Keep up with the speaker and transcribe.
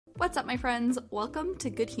What's up, my friends? Welcome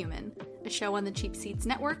to Good Human, a show on the Cheap Seats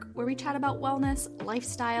Network where we chat about wellness,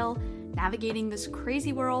 lifestyle, navigating this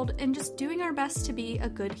crazy world, and just doing our best to be a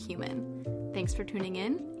good human. Thanks for tuning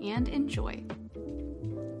in and enjoy.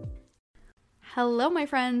 Hello, my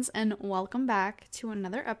friends, and welcome back to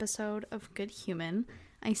another episode of Good Human.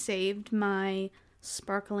 I saved my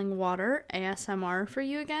sparkling water ASMR for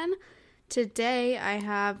you again. Today I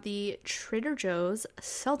have the Trader Joe's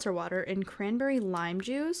seltzer water in cranberry lime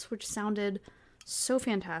juice, which sounded so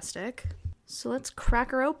fantastic. So let's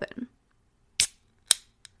crack her open.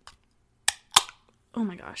 Oh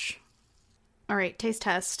my gosh. All right, taste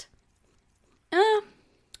test. No,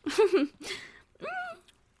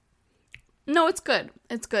 it's good.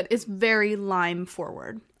 It's good. It's very lime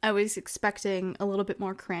forward. I was expecting a little bit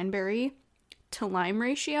more cranberry to lime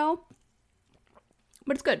ratio,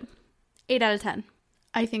 but it's good. 8 out of 10.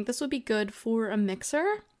 I think this would be good for a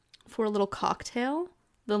mixer, for a little cocktail.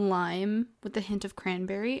 The lime with the hint of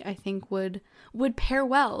cranberry, I think would pair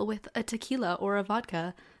well with a tequila or a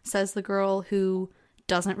vodka, says the girl who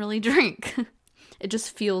doesn't really drink. It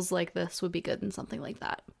just feels like this would be good in something like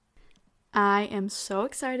that. I am so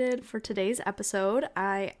excited for today's episode.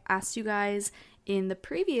 I asked you guys in the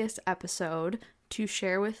previous episode to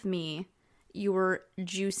share with me your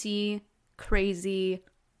juicy, crazy,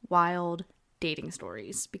 wild dating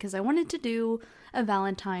stories because I wanted to do a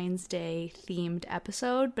Valentine's Day themed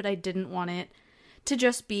episode, but I didn't want it to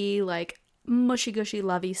just be like mushy gushy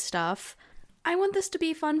lovey stuff. I want this to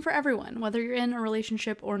be fun for everyone, whether you're in a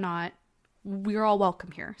relationship or not. We're all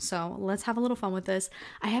welcome here, so let's have a little fun with this.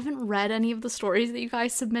 I haven't read any of the stories that you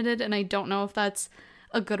guys submitted, and I don't know if that's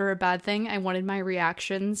a good or a bad thing. I wanted my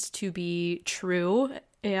reactions to be true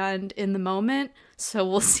and in the moment, so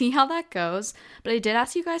we'll see how that goes. But I did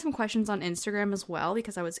ask you guys some questions on Instagram as well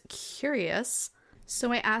because I was curious.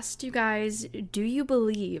 So I asked you guys, do you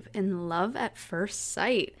believe in love at first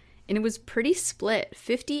sight? And it was pretty split.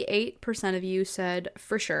 58% of you said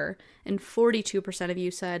for sure, and 42% of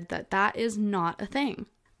you said that that is not a thing.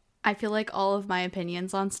 I feel like all of my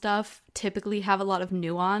opinions on stuff typically have a lot of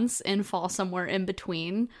nuance and fall somewhere in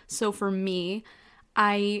between. So for me,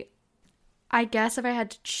 I guess if I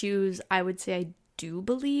had to choose, I would say I do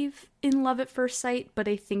believe in love at first sight, but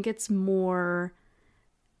I think it's more,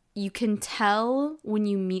 you can tell when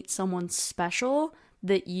you meet someone special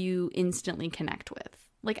that you instantly connect with.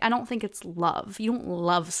 Like, I don't think it's love. You don't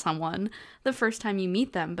love someone the first time you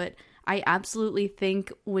meet them, but I absolutely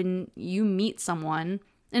think when you meet someone,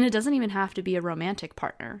 and it doesn't even have to be a romantic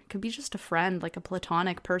partner, it could be just a friend, like a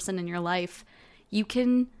platonic person in your life, you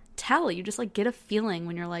can tell, you just like get a feeling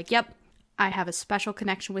when you're like, yep, I have a special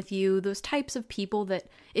connection with you. Those types of people that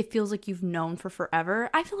it feels like you've known for forever.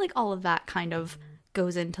 I feel like all of that kind of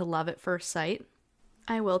goes into love at first sight.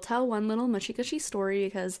 I will tell one little mushy-gushy story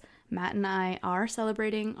because Matt and I are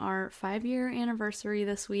celebrating our 5-year anniversary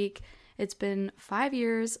this week. It's been 5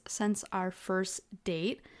 years since our first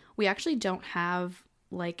date. We actually don't have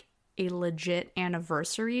like a legit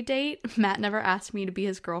anniversary date. Matt never asked me to be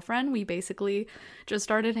his girlfriend. We basically just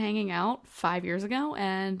started hanging out 5 years ago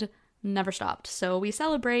and never stopped. So we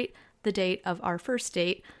celebrate the date of our first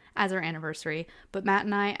date as our anniversary. But Matt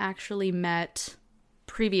and I actually met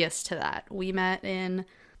previous to that. We met in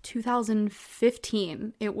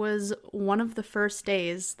 2015. It was one of the first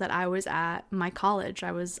days that I was at my college.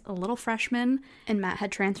 I was a little freshman and Matt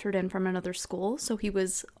had transferred in from another school, so he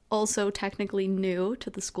was also technically new to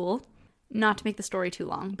the school. Not to make the story too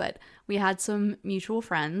long, but we had some mutual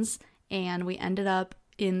friends and we ended up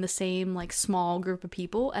in the same like small group of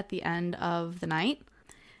people at the end of the night.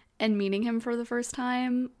 And meeting him for the first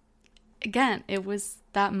time, again, it was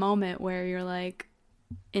that moment where you're like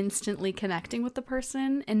instantly connecting with the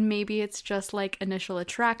person, and maybe it's just like initial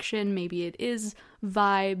attraction, maybe it is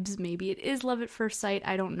vibes, maybe it is love at first sight,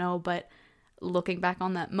 I don't know, but looking back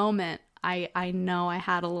on that moment, I know I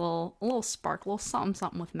had a little spark, a little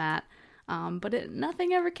something with Matt, but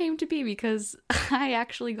nothing ever came to be because I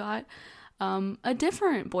actually got a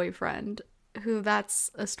different boyfriend, who that's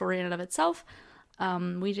a story in and of itself.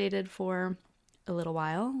 We dated for a little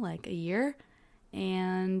while, like a year,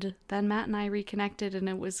 and then Matt and I reconnected, and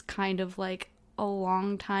it was kind of like a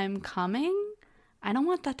long time coming. I don't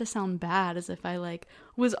want that to sound bad, as if I like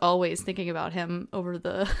was always thinking about him over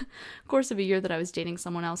the course of a year that I was dating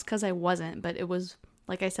someone else, because I wasn't, but it was,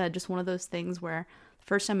 like I said, just one of those things where the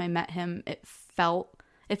first time I met him, it felt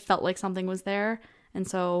like something was there. And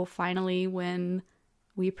so finally, when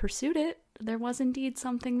we pursued it, there was indeed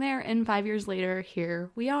something there, and 5 years later,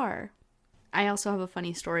 here we are. I also have a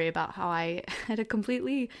funny story about how I had a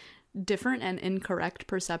completely different and incorrect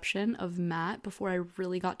perception of Matt before I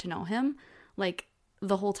really got to know him. Like,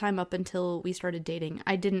 the whole time up until we started dating.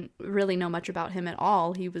 I didn't really know much about him at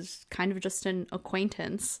all. He was kind of just an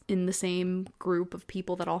acquaintance in the same group of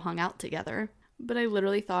people that all hung out together. But I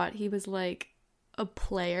literally thought he was like a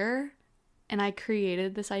player, and I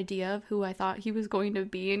created this idea of who I thought he was going to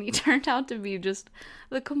be, and he turned out to be just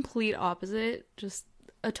the complete opposite, just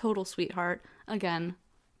a total sweetheart. Again,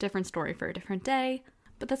 different story for a different day,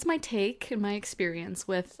 but that's my take and my experience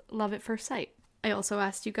with love at first sight. I also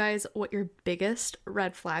asked you guys what your biggest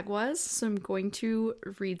red flag was, so I'm going to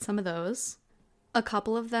read some of those. A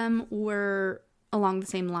couple of them were along the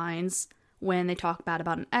same lines. When they talk bad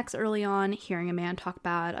about an ex early on, hearing a man talk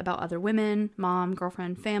bad about other women, mom,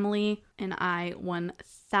 girlfriend, family, and I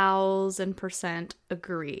 1000%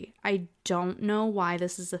 agree. I don't know why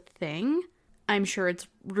this is a thing. I'm sure it's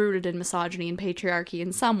rooted in misogyny and patriarchy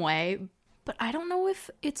in some way, but I don't know if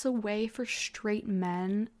it's a way for straight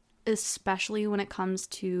men, especially when it comes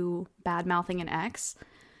to bad-mouthing an ex,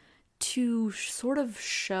 to sort of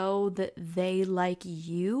show that they like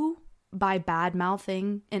you by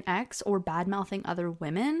bad-mouthing an ex or bad-mouthing other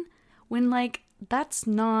women, when, like, that's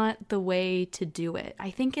not the way to do it.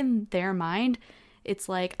 I think in their mind, it's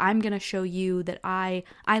like, I'm gonna show you that I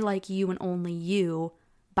like you and only you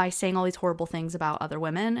by saying all these horrible things about other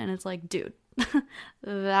women, and it's like, dude,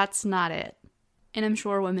 that's not it. And I'm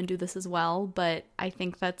sure women do this as well, but I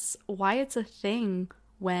think that's why it's a thing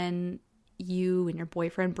when you and your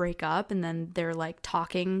boyfriend break up and then they're like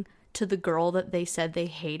talking to the girl that they said they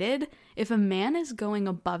hated. If a man is going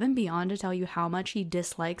above and beyond to tell you how much he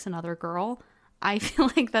dislikes another girl, I feel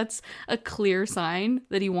like that's a clear sign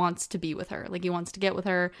that he wants to be with her. Like, he wants to get with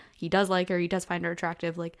her, he does like her, he does find her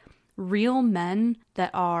attractive. Like, real men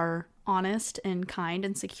that are honest and kind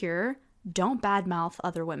and secure don't badmouth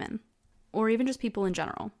other women, or even just people in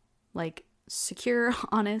general. Like, secure,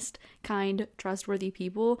 honest, kind, trustworthy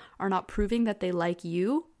people are not proving that they like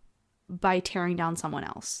you by tearing down someone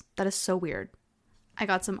else. That is so weird. I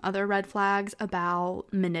got some other red flags about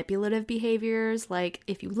manipulative behaviors, like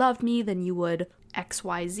if you loved me, then you would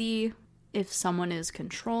XYZ. If someone is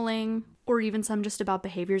controlling, or even some just about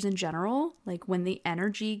behaviors in general, like when the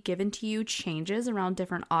energy given to you changes around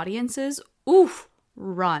different audiences, oof,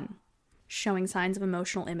 run. Showing signs of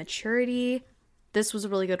emotional immaturity. This was a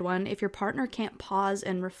really good one. If your partner can't pause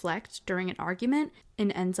and reflect during an argument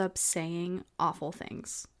and ends up saying awful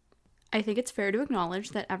things. I think it's fair to acknowledge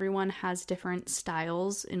that everyone has different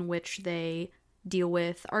styles in which they deal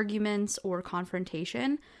with arguments or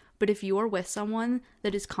confrontation, but if you're with someone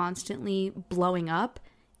that is constantly blowing up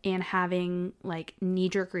and having like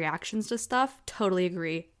knee-jerk reactions to stuff, totally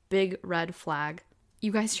agree. Big red flag.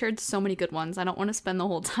 You guys shared so many good ones. I don't want to spend the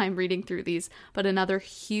whole time reading through these, but another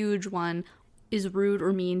huge one is rude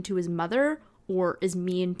or mean to his mother, or is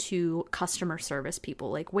mean to customer service people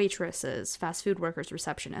like waitresses, fast food workers,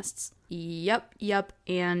 receptionists. Yep,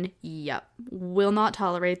 and yep. Will not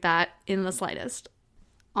tolerate that in the slightest.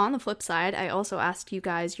 On the flip side, I also asked you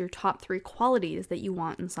guys your top 3 qualities that you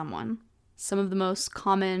want in someone. Some of the most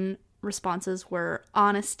common responses were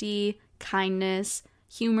honesty, kindness,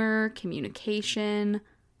 humor, communication.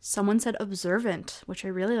 Someone said observant, which I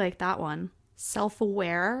really like that one.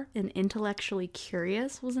 Self-aware and intellectually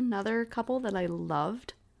curious was another couple that I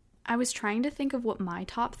loved. I was trying to think of what my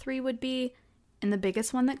top 3 would be, and the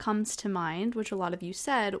biggest one that comes to mind, which a lot of you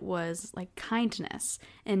said, was like kindness.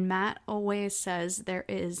 And Matt always says there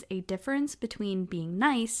is a difference between being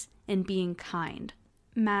nice and being kind.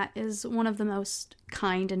 Matt is one of the most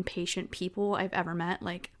kind and patient people I've ever met,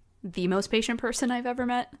 like the most patient person I've ever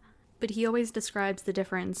met. But he always describes the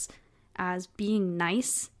difference as being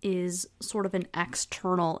nice is sort of an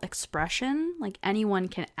external expression, like anyone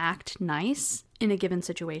can act nice in a given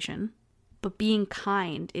situation, but being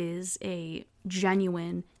kind is a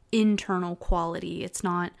genuine internal quality. It's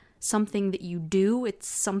not something that you do, it's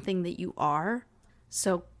something that you are.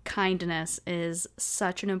 So kindness is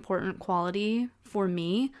such an important quality for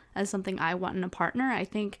me as something I want in a partner. I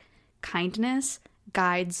think kindness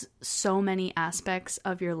guides so many aspects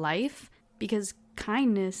of your life because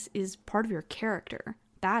kindness is part of your character.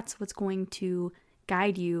 That's what's going to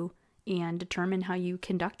guide you and determine how you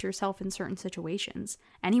conduct yourself in certain situations.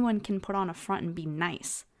 Anyone can put on a front and be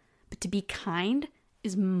nice, but to be kind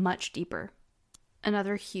is much deeper.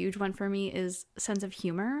 Another huge one for me is sense of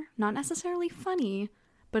humor. Not necessarily funny,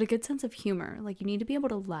 but a good sense of humor. Like, you need to be able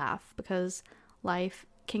to laugh because life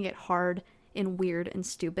can get hard and weird and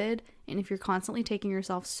stupid. And if you're constantly taking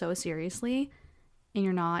yourself so seriously and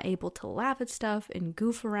you're not able to laugh at stuff and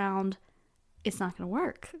goof around, it's not going to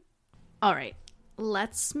work. All right,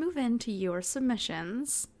 let's move into your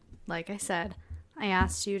submissions. Like I said, I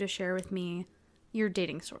asked you to share with me your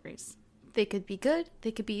dating stories. They could be good,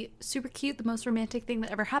 they could be super cute, the most romantic thing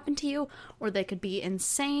that ever happened to you, or they could be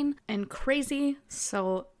insane and crazy.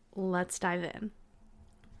 So let's dive in.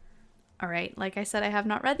 All right, like I said, I have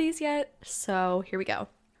not read these yet, so here we go.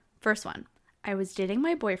 First one. I was dating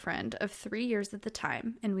my boyfriend of 3 years at the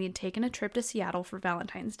time, and we had taken a trip to Seattle for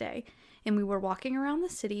Valentine's Day, and we were walking around the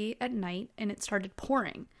city at night, and it started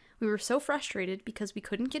pouring. We were so frustrated because we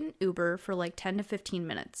couldn't get an Uber for like 10 to 15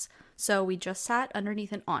 minutes, so we just sat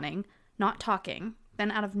underneath an awning, not talking.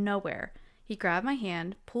 Then out of nowhere, he grabbed my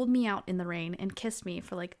hand, pulled me out in the rain, and kissed me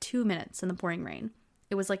for like 2 minutes in the pouring rain.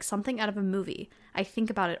 It was like something out of a movie. I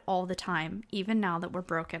think about it all the time, even now that we're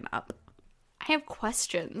broken up. I have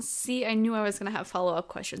questions. See, I knew I was going to have follow-up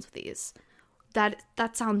questions with these. That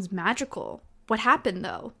sounds magical. What happened,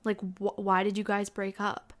 though? Like, why did you guys break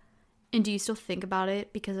up? And do you still think about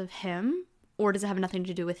it because of him? Or does it have nothing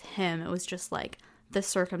to do with him? It was just, like, the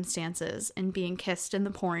circumstances and being kissed in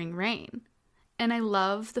the pouring rain. And I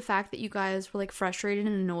love the fact that you guys were, like, frustrated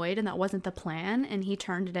and annoyed and that wasn't the plan, and he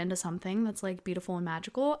turned it into something that's, like, beautiful and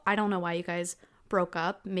magical. I don't know why you guys broke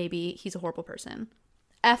up. Maybe he's a horrible person.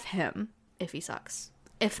 F him. If he sucks.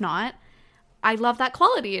 If not, I love that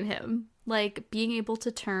quality in him. Like, being able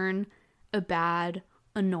to turn a bad,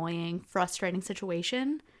 annoying, frustrating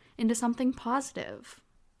situation into something positive.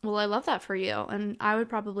 Well, I love that for you, and I would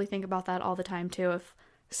probably think about that all the time too if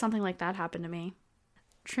something like that happened to me.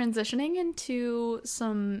 Transitioning into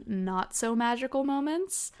some not so magical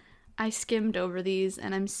moments, I skimmed over these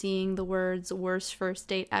and I'm seeing the words worst first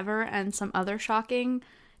date ever and some other shocking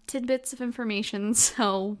tidbits of information,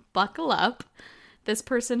 so buckle up. This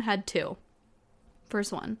person had 2.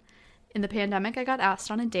 First one. In the pandemic, I got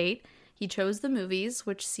asked on a date. He chose the movies,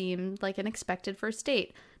 which seemed like an expected first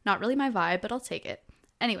date. Not really my vibe, but I'll take it.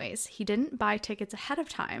 Anyways, he didn't buy tickets ahead of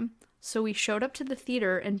time, so we showed up to the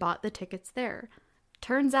theater and bought the tickets there.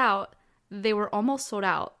 Turns out, they were almost sold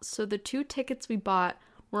out, so the 2 tickets we bought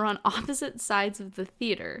were on opposite sides of the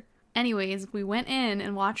theater. Anyways, we went in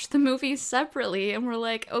and watched the movie separately and we're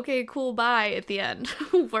like, okay, cool, bye at the end.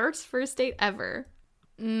 Worst first date ever.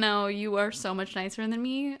 No, you are so much nicer than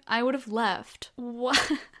me. I would have left.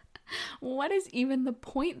 What is even the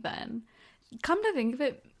point then? Come to think of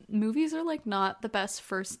it, movies are like not the best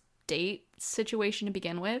first date situation to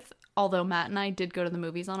begin with. Although Matt and I did go to the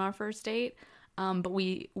movies on our first date, but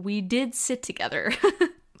we did sit together.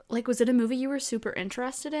 Like, was it a movie you were super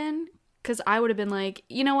interested in? Because I would have been like,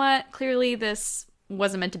 you know what? Clearly this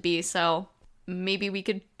wasn't meant to be, so maybe we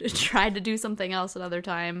could try to do something else another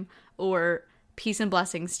time. Or peace and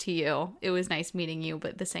blessings to you. It was nice meeting you,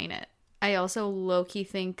 but this ain't it. I also low-key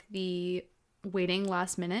think the waiting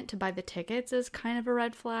last minute to buy the tickets is kind of a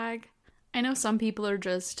red flag. I know some people are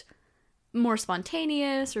just more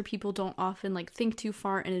spontaneous, or people don't often, like, think too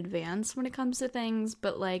far in advance when it comes to things,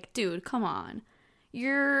 but, like, dude, come on.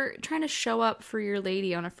 You're trying to show up for your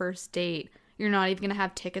lady on a first date. You're not even gonna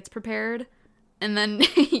have tickets prepared. And then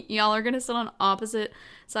y'all are gonna sit on opposite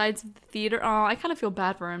sides of the theater. Oh, I kind of feel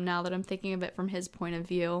bad for him now that I'm thinking of it from his point of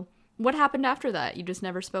view. What happened after that? You just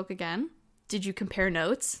never spoke again? Did you compare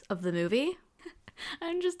notes of the movie?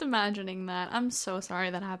 I'm just imagining that. I'm so sorry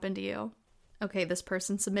that happened to you. Okay, this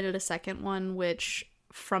person submitted a second one, which,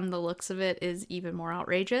 from the looks of it, is even more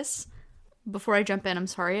outrageous. Before I jump in, I'm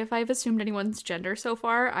sorry if I've assumed anyone's gender so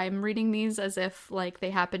far. I'm reading these as if, like, they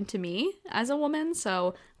happened to me as a woman,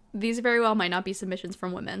 so these very well might not be submissions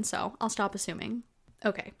from women, so I'll stop assuming.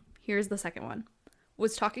 Okay, here's the second one.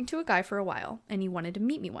 Was talking to a guy for a while, and he wanted to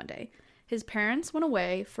meet me one day. His parents went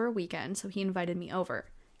away for a weekend, so he invited me over.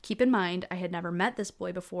 Keep in mind, I had never met this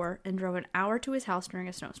boy before and drove an hour to his house during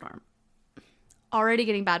a snowstorm. Already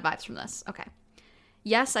getting bad vibes from this. Okay.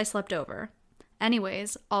 Yes, I slept over.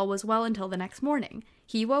 Anyways, all was well until the next morning.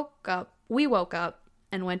 We woke up,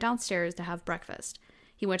 and went downstairs to have breakfast.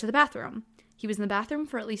 He went to the bathroom. He was in the bathroom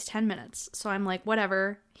for at least 10 minutes, so I'm like,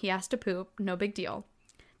 whatever. He asked to poop, no big deal.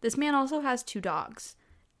 This man also has 2 dogs.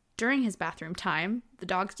 During his bathroom time, the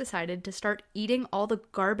dogs decided to start eating all the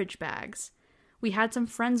garbage bags. We had some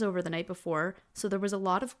friends over the night before, so there was a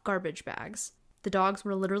lot of garbage bags. The dogs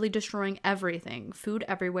were literally destroying everything, food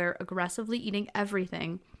everywhere, aggressively eating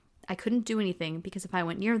everything. I couldn't do anything because if I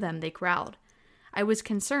went near them, they growled. I was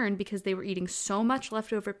concerned because they were eating so much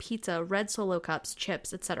leftover pizza, red Solo cups,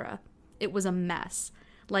 chips, etc. It was a mess.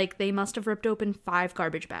 Like, they must have ripped open 5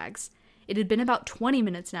 garbage bags. It had been about 20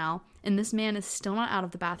 minutes now, and this man is still not out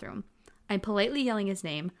of the bathroom. I'm politely yelling his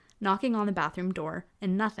name, knocking on the bathroom door,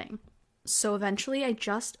 and nothing. So eventually I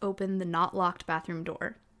just opened the not locked bathroom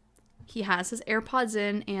door. He has his AirPods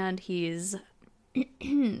in, and he's...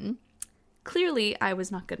 Clearly, I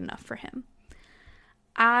was not good enough for him.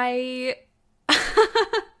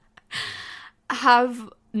 have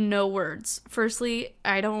no words. Firstly,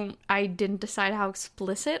 I didn't decide how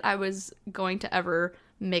explicit I was going to ever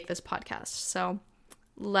make this podcast. So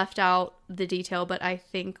left out the detail, but I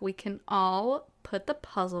think we can all put the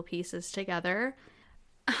puzzle pieces together.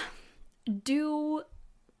 Do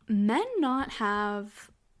men not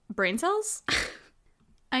have brain cells?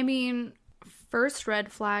 I mean, first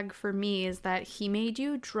red flag for me is that he made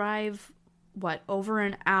you drive, over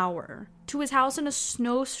an hour to his house in a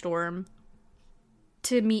snowstorm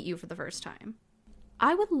to meet you for the first time.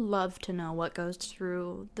 I would love to know what goes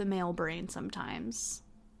through the male brain sometimes.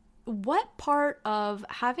 What part of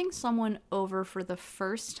having someone over for the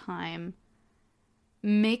first time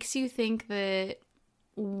makes you think that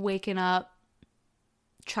waking up,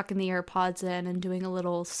 chucking the AirPods in, and doing a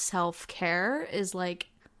little self-care is like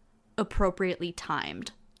appropriately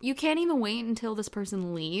timed? You can't even wait until this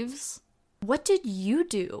person leaves. What did you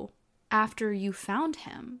do after you found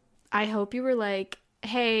him? I hope you were like,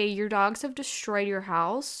 hey, your dogs have destroyed your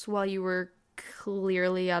house while you were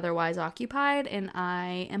clearly otherwise occupied, and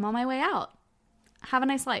I am on my way out. Have a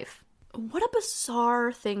nice life. What a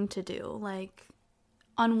bizarre thing to do. Like,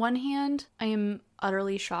 on one hand, I am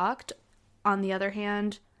utterly shocked. On the other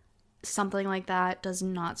hand, something like that does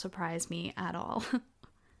not surprise me at all.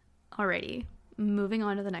 Alrighty, moving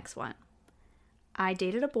on to the next one. I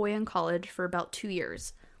dated a boy in college for about 2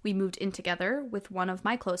 years. We moved in together with one of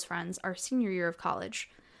my close friends our senior year of college.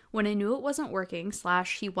 When I knew it wasn't working /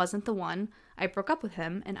 he wasn't the one, I broke up with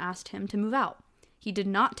him and asked him to move out. He did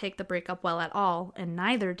not take the breakup well at all, and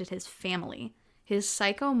neither did his family. His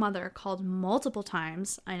psycho mother called multiple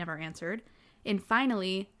times, I never answered, and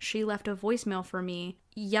finally, she left a voicemail for me,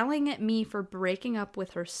 yelling at me for breaking up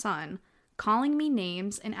with her son, calling me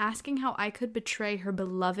names, and asking how I could betray her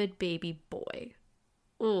beloved baby boy.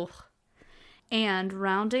 Ugh. And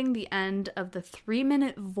rounding the end of the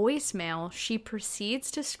 3-minute voicemail, she proceeds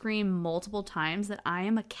to scream multiple times that I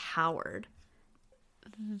am a coward.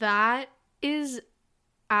 That is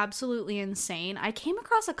absolutely insane. I came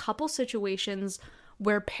across a couple situations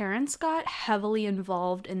where parents got heavily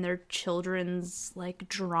involved in their children's like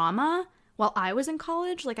drama while I was in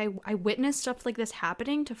college. Like I witnessed stuff like this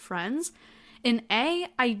happening to friends. And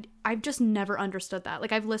I've just never understood that.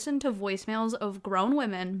 Like, I've listened to voicemails of grown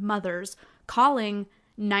women, mothers, calling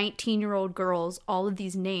 19-year-old girls all of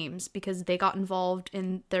these names because they got involved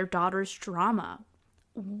in their daughter's drama.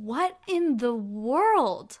 What in the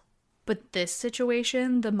world? But this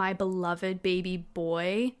situation, the my beloved baby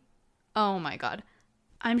boy, oh my god.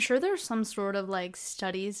 I'm sure there's some sort of like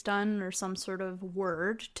studies done or some sort of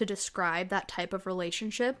word to describe that type of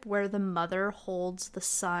relationship where the mother holds the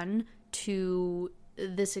son to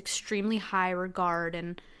this extremely high regard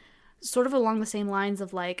and sort of along the same lines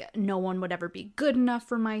of like, no one would ever be good enough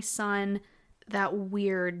for my son, that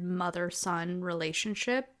weird mother-son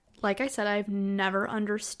relationship. Like I said, I've never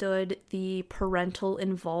understood the parental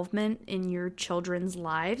involvement in your children's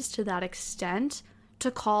lives to that extent.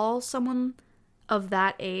 To call someone of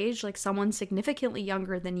that age, like someone significantly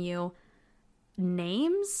younger than you,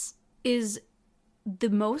 names is the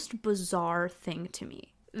most bizarre thing to me.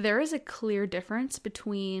 There is a clear difference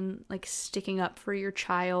between like sticking up for your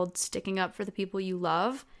child, sticking up for the people you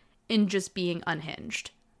love, and just being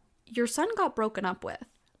unhinged. Your son got broken up with.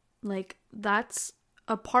 Like, that's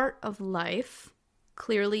a part of life.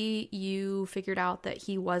 Clearly, you figured out that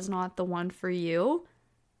he was not the one for you,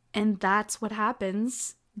 and that's what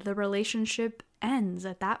happens. The relationship ends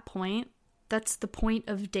at that point. That's the point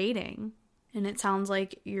of dating. And it sounds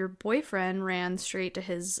like your boyfriend ran straight to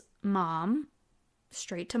his mom,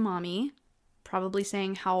 straight to mommy, probably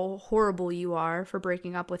saying how horrible you are for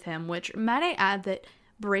breaking up with him, which, might I add, that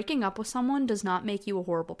breaking up with someone does not make you a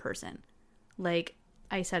horrible person. Like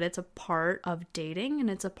I said, it's a part of dating and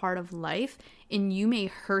it's a part of life, and you may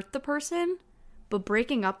hurt the person, but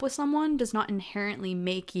breaking up with someone does not inherently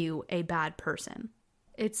make you a bad person.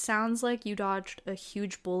 It sounds like you dodged a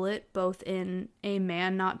huge bullet, both in a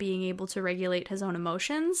man not being able to regulate his own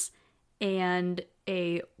emotions and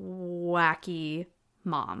a wacky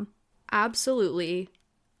mom. Absolutely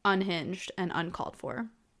unhinged and uncalled for.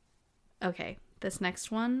 Okay, this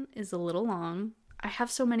next one is a little long. I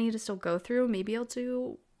have so many to still go through. Maybe I'll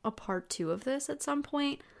do a part 2 of this at some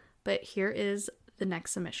point, but here is the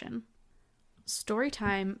next submission. Story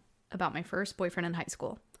time about my first boyfriend in high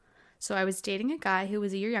school. So I was dating a guy who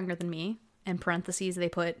was a year younger than me. In parentheses, they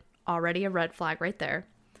put already a red flag right there.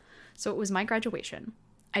 So it was my graduation.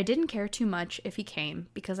 I didn't care too much if he came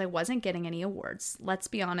because I wasn't getting any awards. Let's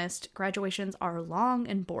be honest, graduations are long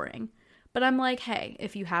and boring. But I'm like, hey,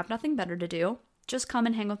 if you have nothing better to do, just come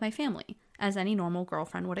and hang with my family, as any normal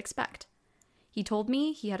girlfriend would expect. He told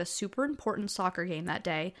me he had a super important soccer game that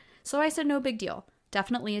day, so I said no big deal.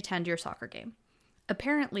 Definitely attend your soccer game.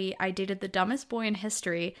 Apparently, I dated the dumbest boy in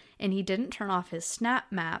history, and he didn't turn off his Snap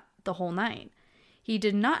Map the whole night. He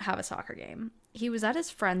did not have a soccer game. He was at his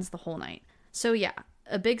friend's the whole night. So yeah,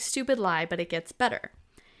 a big stupid lie, but it gets better.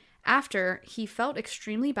 After, he felt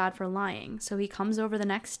extremely bad for lying, so he comes over the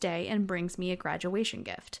next day and brings me a graduation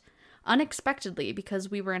gift. Unexpectedly, because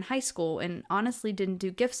we were in high school and honestly didn't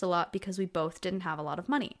do gifts a lot because we both didn't have a lot of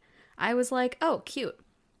money. I was like, oh, cute.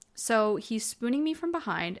 So he's spooning me from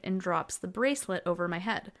behind and drops the bracelet over my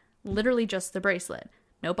head. Literally just the bracelet.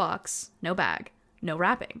 No box, no bag, no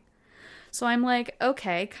wrapping. So I'm like,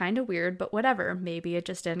 okay, kind of weird, but whatever. Maybe it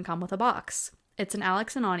just didn't come with a box. It's an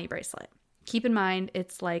Alex and Ani bracelet. Keep in mind,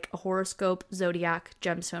 it's like a horoscope, zodiac,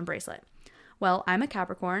 gemstone bracelet. Well, I'm a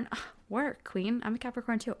Capricorn. Work, queen. I'm a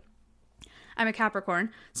Capricorn too. I'm a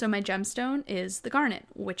Capricorn, so my gemstone is the garnet,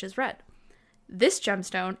 which is red. This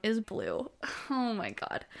gemstone is blue. Oh my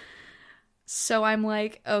god. So I'm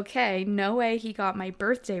like, okay, no way he got my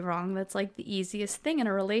birthday wrong. That's like the easiest thing in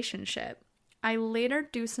a relationship. I later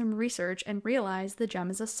do some research and realize the gem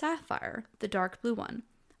is a sapphire, the dark blue one,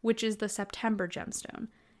 which is the September gemstone.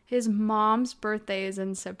 His mom's birthday is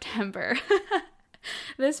in September.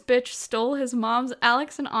 This bitch stole his mom's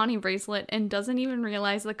Alex and Ani bracelet and doesn't even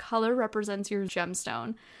realize the color represents your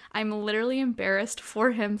gemstone. I'm literally embarrassed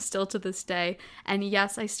for him still to this day. And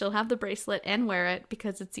yes, I still have the bracelet and wear it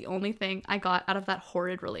because it's the only thing I got out of that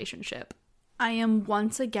horrid relationship. I am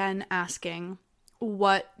once again asking,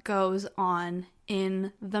 what goes on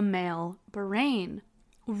in the male brain?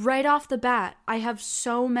 Right off the bat, I have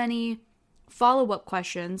so many follow-up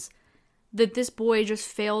questions that this boy just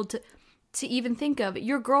failed to even think of.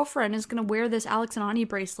 Your girlfriend is going to wear this Alex and Ani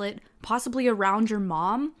bracelet possibly around your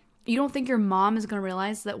mom. You don't think your mom is going to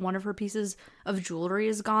realize that one of her pieces of jewelry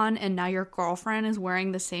is gone and now your girlfriend is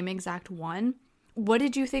wearing the same exact one? What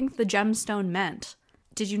did you think the gemstone meant?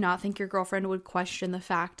 Did you not think your girlfriend would question the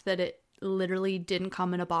fact that it literally didn't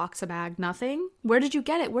come in a box, a bag, nothing? Where did you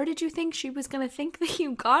get it? Where did you think she was going to think that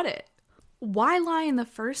you got it? Why lie in the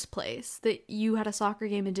first place that you had a soccer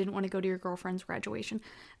game and didn't want to go to your girlfriend's graduation?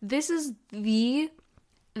 This is the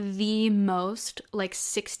most like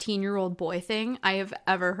 16-year-old boy thing I have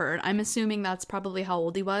ever heard. I'm assuming that's probably how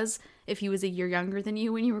old he was. If he was a year younger than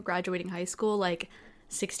you when you were graduating high school, like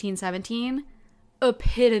 16, 17.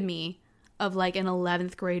 Epitome of like an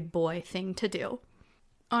 11th grade boy thing to do.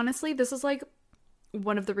 Honestly, this is like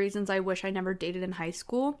one of the reasons I wish I never dated in high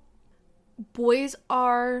school. Boys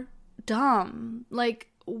are dumb. Like,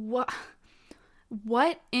 what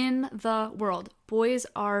in the world? Boys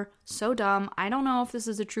are so dumb. I don't know if this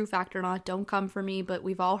is a true fact or not. Don't come for me, but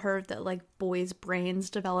we've all heard that like boys' brains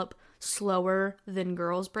develop slower than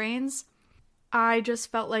girls' brains. I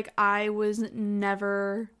just felt like I was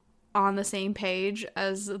never on the same page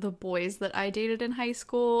as the boys that I dated in high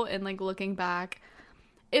school, and like looking back,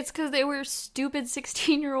 it's because they were stupid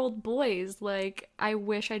 16-year-old boys. Like, I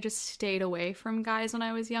wish I just stayed away from guys when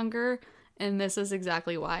I was younger, and this is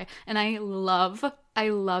exactly why. And I love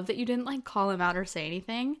that you didn't, like, call him out or say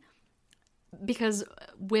anything, because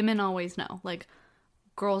women always know. Like,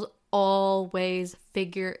 girls always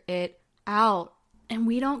figure it out, and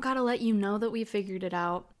we don't gotta let you know that we figured it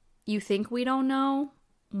out. You think we don't know?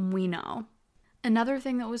 We know. Another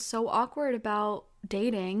thing that was so awkward about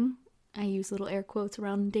dating, I use little air quotes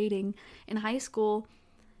around dating, in high school,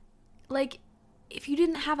 like, if you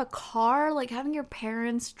didn't have a car, like, having your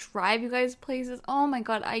parents drive you guys places, oh my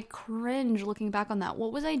god, I cringe looking back on that.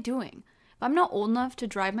 What was I doing? If I'm not old enough to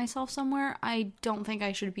drive myself somewhere, I don't think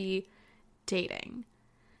I should be dating.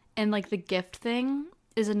 And, like, the gift thing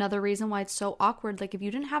is another reason why it's so awkward. Like, if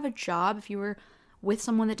you didn't have a job, if you were with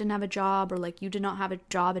someone that didn't have a job, or, like, you did not have a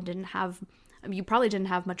job and you probably didn't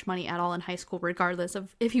have much money at all in high school, regardless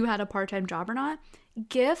of if you had a part-time job or not.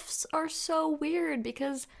 Gifts are so weird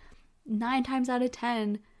because 9 times out of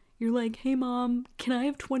 10, you're like, hey mom, can I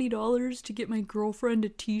have $20 to get my girlfriend a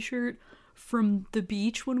t-shirt from the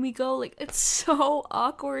beach when we go? Like, it's so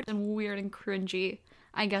awkward and weird and cringy.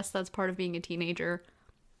 I guess that's part of being a teenager.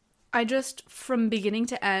 I just, from beginning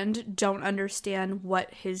to end, don't understand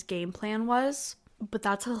what his game plan was, but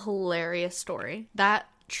that's a hilarious story. That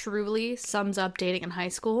truly sums up dating in high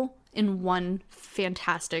school in one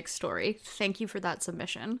fantastic story. Thank you for that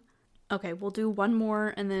submission. Okay, we'll do one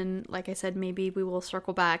more, and then, like I said, maybe we will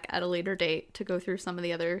circle back at a later date to go through some of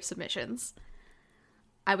the other submissions.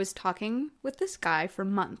 I was talking with this guy for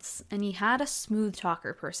months, and he had a smooth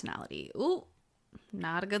talker personality. Ooh,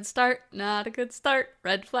 not a good start, not a good start.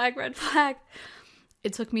 Red flag, red flag.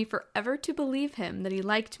 It took me forever to believe him that he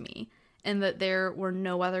liked me, and that there were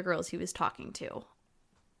no other girls he was talking to.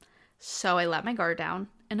 So I let my guard down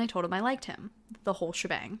and I told him I liked him, the whole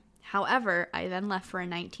shebang. However, I then left for a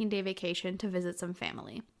 19-day vacation to visit some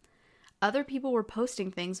family. Other people were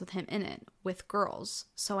posting things with him in it, with girls.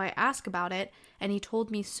 So I asked about it, and he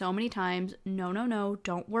told me so many times, no,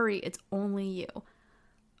 don't worry, it's only you.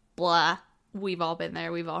 Blah. We've all been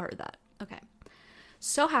there. We've all heard that. Okay.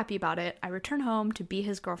 So happy about it, I return home to be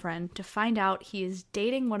his girlfriend to find out he is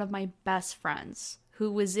dating one of my best friends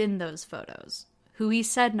who was in those photos, who he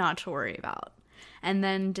said not to worry about, and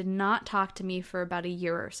then did not talk to me for about a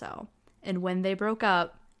year or so. And when they broke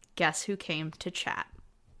up, guess who came to chat?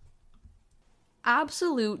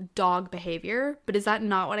 Absolute dog behavior, but is that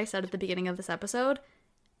not what I said at the beginning of this episode?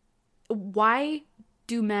 Why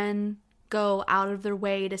do men go out of their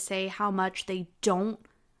way to say how much they don't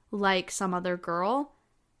like some other girl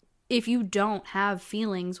if you don't have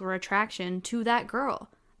feelings or attraction to that girl?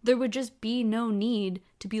 There would just be no need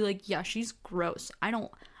to be like, yeah, she's gross. I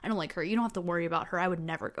don't like her. You don't have to worry about her. I would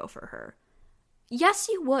never go for her. Yes,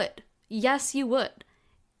 you would. Yes, you would.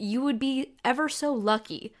 You would be ever so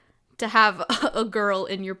lucky to have a girl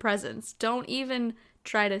in your presence. Don't even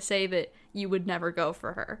try to say that you would never go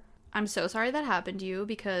for her. I'm so sorry that happened to you,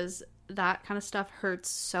 because that kind of stuff hurts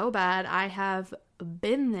so bad. I have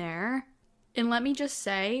been there. And let me just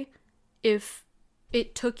say, if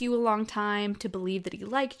it took you a long time to believe that he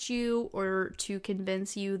liked you or to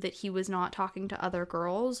convince you that he was not talking to other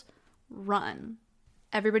girls, run.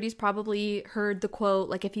 Everybody's probably heard the quote,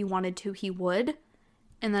 like, if he wanted to, he would.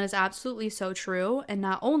 And that is absolutely so true. And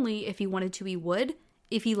not only if he wanted to, he would.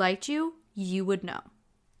 If he liked you, you would know.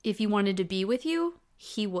 If he wanted to be with you,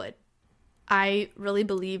 he would. I really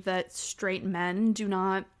believe that straight men do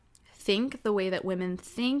not think the way that women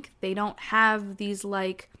think. They don't have these,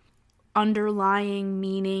 like, underlying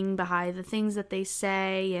meaning behind the things that they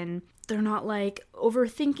say, and they're not, like,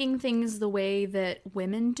 overthinking things the way that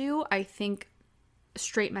women do. I think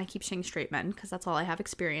straight men, I keep saying straight men because that's all I have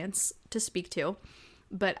experience to speak to.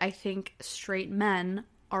 But I think straight men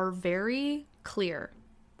are very clear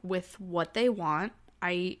with what they want.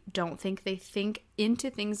 I don't think they think into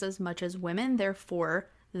things as much as women. Therefore,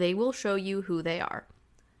 they will show you who they are.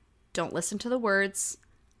 Don't listen to the words.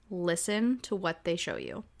 Listen to what they show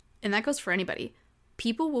you. And that goes for anybody.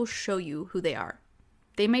 People will show you who they are.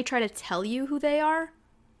 They may try to tell you who they are,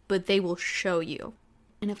 but they will show you.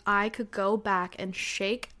 And if I could go back and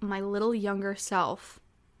shake my little younger self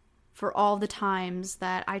for all the times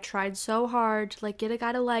that I tried so hard to, like, get a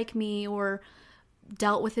guy to like me or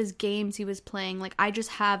dealt with his games he was playing, like, I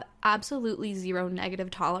just have absolutely zero negative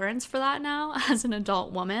tolerance for that now as an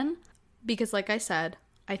adult woman. Because, like I said,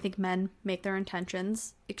 I think men make their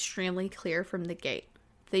intentions extremely clear from the gate.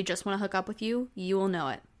 If they just want to hook up with you, you will know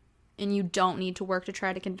it. And you don't need to work to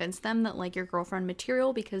try to convince them that, like, you're girlfriend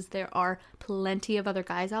material, because there are plenty of other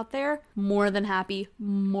guys out there more than happy,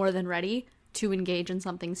 more than ready to engage in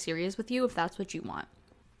something serious with you if that's what you want.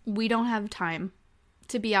 We don't have time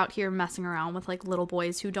to be out here messing around with, like, little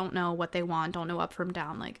boys who don't know what they want, don't know up from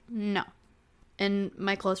down. Like, no. And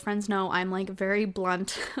my close friends know I'm, like, very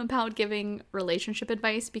blunt about giving relationship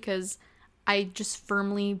advice, because I just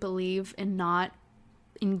firmly believe in not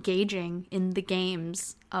engaging in the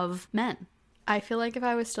games of men. I feel like if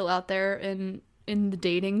I was still out there in the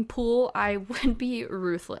dating pool, I would be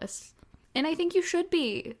ruthless. And I think you should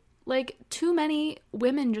be. Like, too many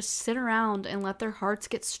women just sit around and let their hearts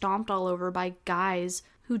get stomped all over by guys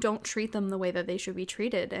who don't treat them the way that they should be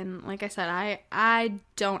treated. And like I said, I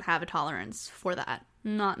don't have a tolerance for that.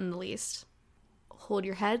 Not in the least. Hold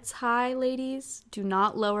your heads high, ladies. Do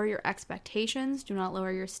not lower your expectations. Do not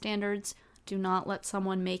lower your standards. Do not let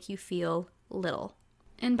someone make you feel little.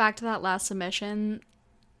 And back to that last submission,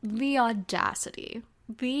 the audacity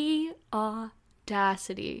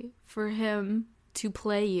for him to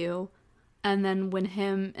play you, and then when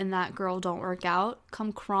him and that girl don't work out,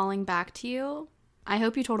 come crawling back to you. I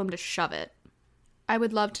hope you told him to shove it. I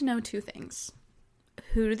would love to know two things.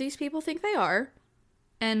 Who do these people think they are?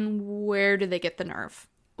 And where do they get the nerve?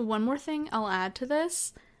 One more thing I'll add to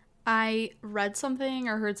this. I read something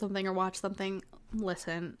or heard something or watched something.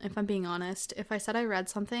 Listen, if I'm being honest, if I said I read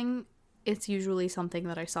something, it's usually something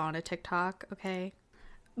that I saw on a TikTok, okay?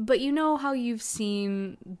 But you know how you've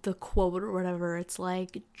seen the quote or whatever, it's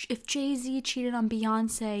like, if Jay-Z cheated on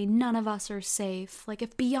Beyonce, none of us are safe. Like,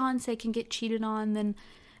 if Beyonce can get cheated on, then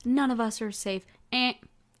none of us are safe.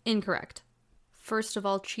 Incorrect. First of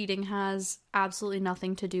all, cheating has absolutely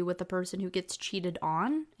nothing to do with the person who gets cheated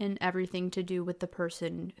on, and everything to do with the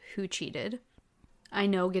person who cheated. I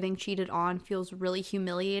know getting cheated on feels really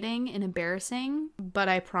humiliating and embarrassing, but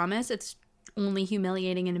I promise it's only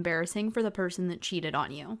humiliating and embarrassing for the person that cheated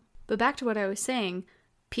on you. But back to what I was saying,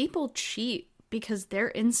 people cheat because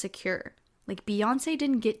they're insecure. Like, Beyonce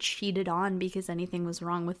didn't get cheated on because anything was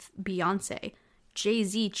wrong with Beyonce.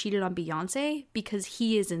 Jay-Z cheated on Beyonce because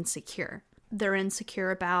he is insecure. They're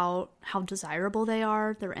insecure about how desirable they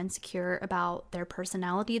are. They're insecure about their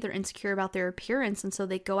personality. They're insecure about their appearance. And so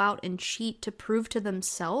they go out and cheat to prove to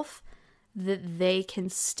themselves that they can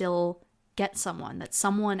still get someone, that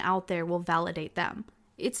someone out there will validate them.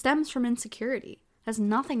 It stems from insecurity. It has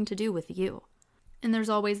nothing to do with you. And there's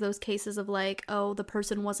always those cases of like, oh, the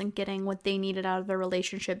person wasn't getting what they needed out of their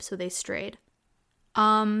relationship, so they strayed.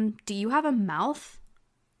 Do you have a mouth?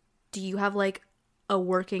 Do you have like a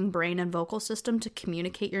working brain and vocal system to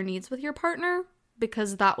communicate your needs with your partner?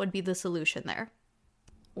 Because that would be the solution there.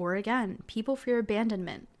 Or again, people fear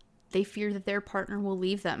abandonment. They fear that their partner will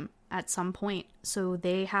leave them at some point. So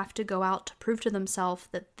they have to go out to prove to themselves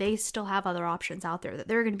that they still have other options out there, that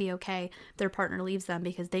they're going to be okay if their partner leaves them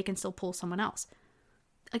because they can still pull someone else.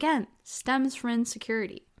 Again, stems from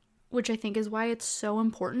insecurity, which I think is why it's so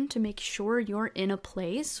important to make sure you're in a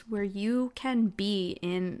place where you can be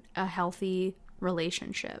in a healthy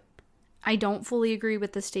relationship. I don't fully agree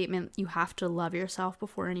with the statement you have to love yourself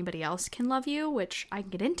before anybody else can love you, which I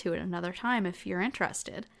can get into at another time if you're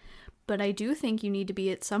interested. But I do think you need to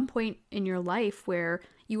be at some point in your life where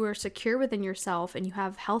you are secure within yourself and you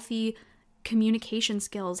have healthy communication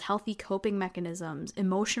skills, healthy coping mechanisms,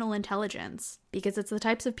 emotional intelligence, because it's the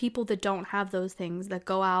types of people that don't have those things that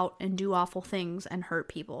go out and do awful things and hurt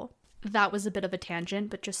people. That was a bit of a tangent,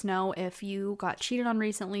 but just know if you got cheated on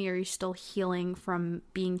recently or you're still healing from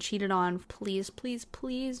being cheated on, please, please,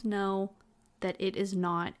 please know that it is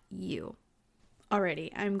not you.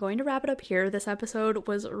 Alrighty, I'm going to wrap it up here. This episode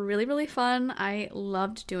was really, really fun. I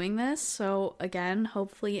loved doing this. So again,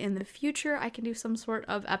 hopefully in the future, I can do some sort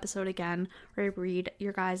of episode again where I read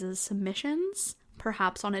your guys' submissions,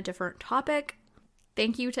 perhaps on a different topic.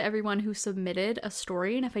 Thank you to everyone who submitted a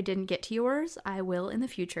story. And if I didn't get to yours, I will in the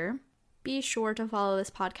future. Be sure to follow this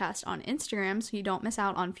podcast on Instagram so you don't miss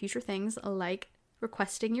out on future things like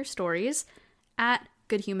requesting your stories at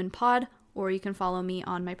GoodHumanPod. Or you can follow me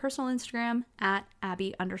on my personal Instagram at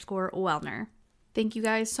Abby_Wellner. Thank you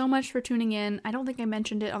guys so much for tuning in. I don't think I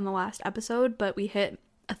mentioned it on the last episode, but we hit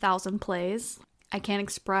 1,000 plays. I can't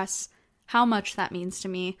express how much that means to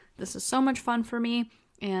me. This is so much fun for me,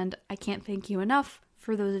 and I can't thank you enough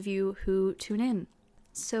for those of you who tune in.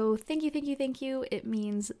 So thank you, thank you, thank you. It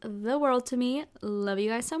means the world to me. Love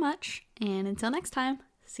you guys so much. And until next time,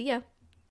 see ya.